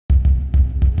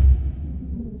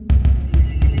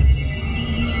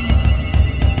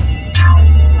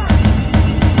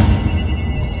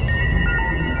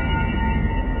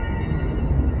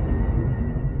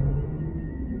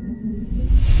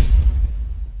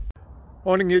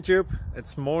Morning YouTube,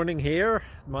 it's morning here.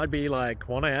 It might be like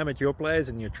 1 a.m. at your place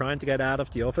and you're trying to get out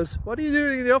of the office. What are you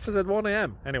doing in the office at 1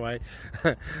 a.m? Anyway,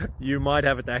 you might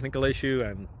have a technical issue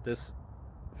and this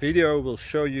video will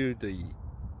show you the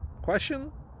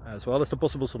question as well as the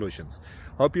possible solutions.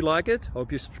 Hope you like it,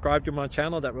 hope you subscribe to my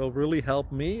channel. That will really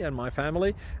help me and my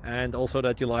family, and also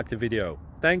that you like the video.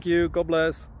 Thank you, God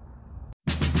bless.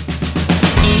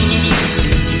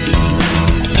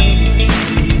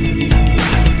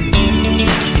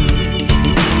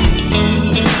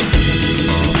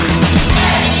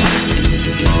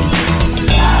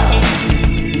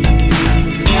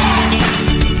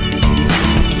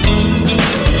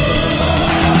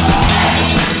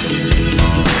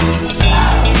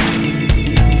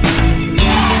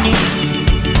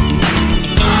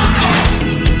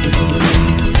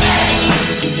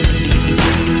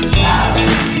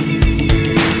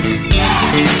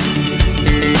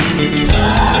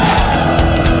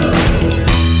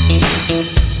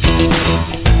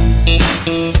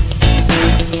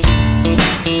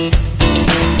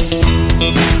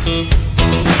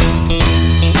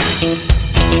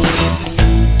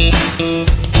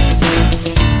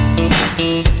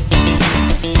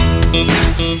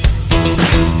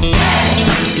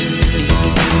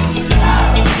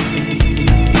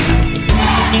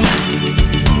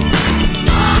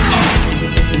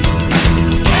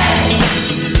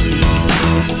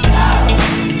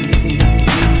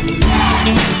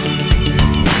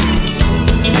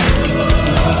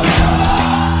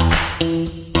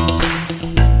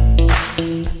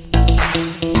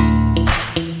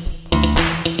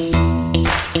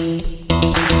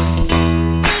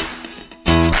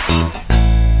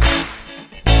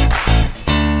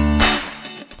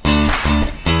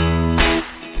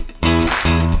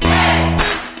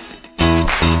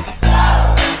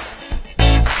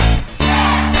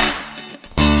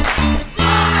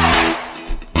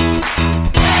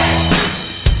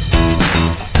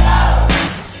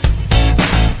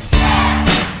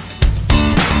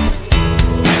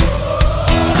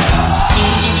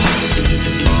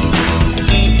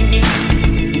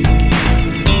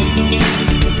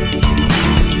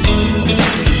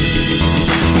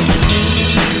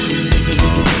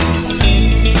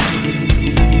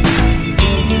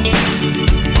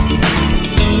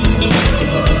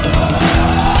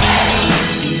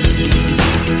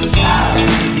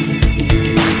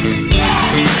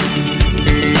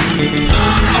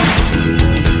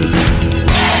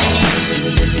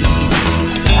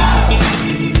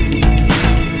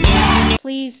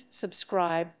 Please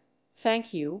subscribe.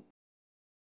 Thank you.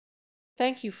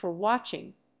 Thank you for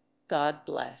watching. God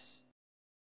bless.